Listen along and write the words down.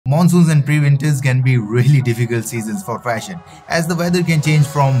Monsoons and pre-winters can be really difficult seasons for fashion, as the weather can change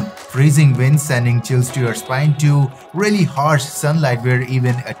from freezing winds sending chills to your spine to really harsh sunlight where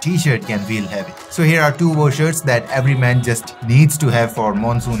even a t-shirt can feel heavy. So here are 2 overshirts that every man just needs to have for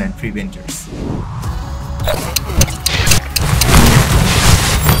monsoon and pre-winters.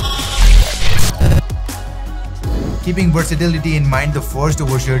 Keeping versatility in mind, the first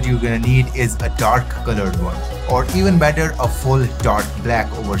overshirt you're gonna need is a dark colored one, or even better, a full dark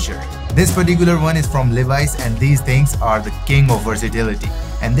black overshirt. This particular one is from Levi's, and these things are the king of versatility,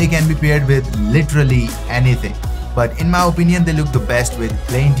 and they can be paired with literally anything. But in my opinion, they look the best with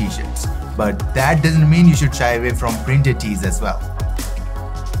plain t-shirts. But that doesn't mean you should shy away from printed tees as well.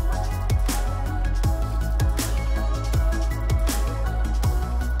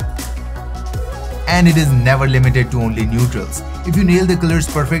 And it is never limited to only neutrals. If you nail the colors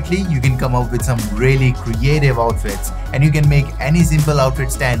perfectly, you can come up with some really creative outfits, and you can make any simple outfit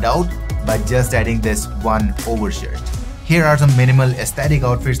stand out by just adding this one overshirt. Here are some minimal aesthetic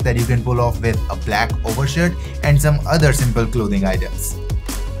outfits that you can pull off with a black overshirt and some other simple clothing items.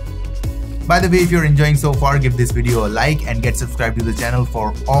 By the way, if you're enjoying so far, give this video a like and get subscribed to the channel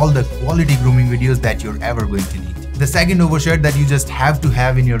for all the quality grooming videos that you're ever going to need. The second overshirt that you just have to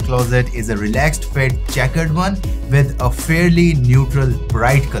have in your closet is a relaxed fit checkered one with a fairly neutral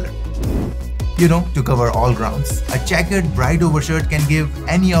bright color. You know, to cover all grounds. A checkered bright overshirt can give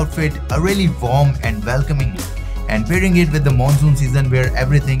any outfit a really warm and welcoming look, and pairing it with the monsoon season where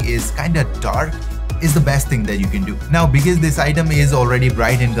everything is kinda dark is the best thing that you can do. Now, because this item is already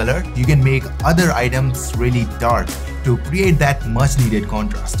bright in color, you can make other items really dark to create that much needed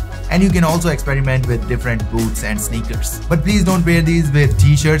contrast. And you can also experiment with different boots and sneakers. But please don't pair these with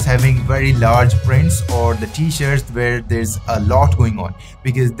t-shirts having very large prints or the t-shirts where there's a lot going on,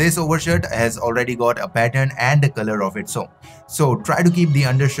 because this overshirt has already got a pattern and a color of its own. So try to keep the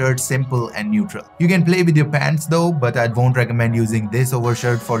undershirt simple and neutral. You can play with your pants though, but I won't recommend using this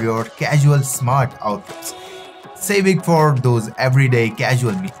overshirt for your casual smart outfits. Save it for those everyday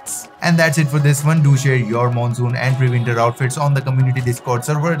casual meals. And that's it for this one. Do share your monsoon and pre-winter outfits on the community Discord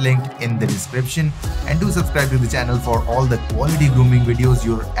server linked in the description, and do subscribe to the channel for all the quality grooming videos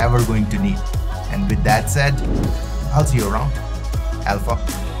you're ever going to need. And with that said, I'll see you around. Alpha.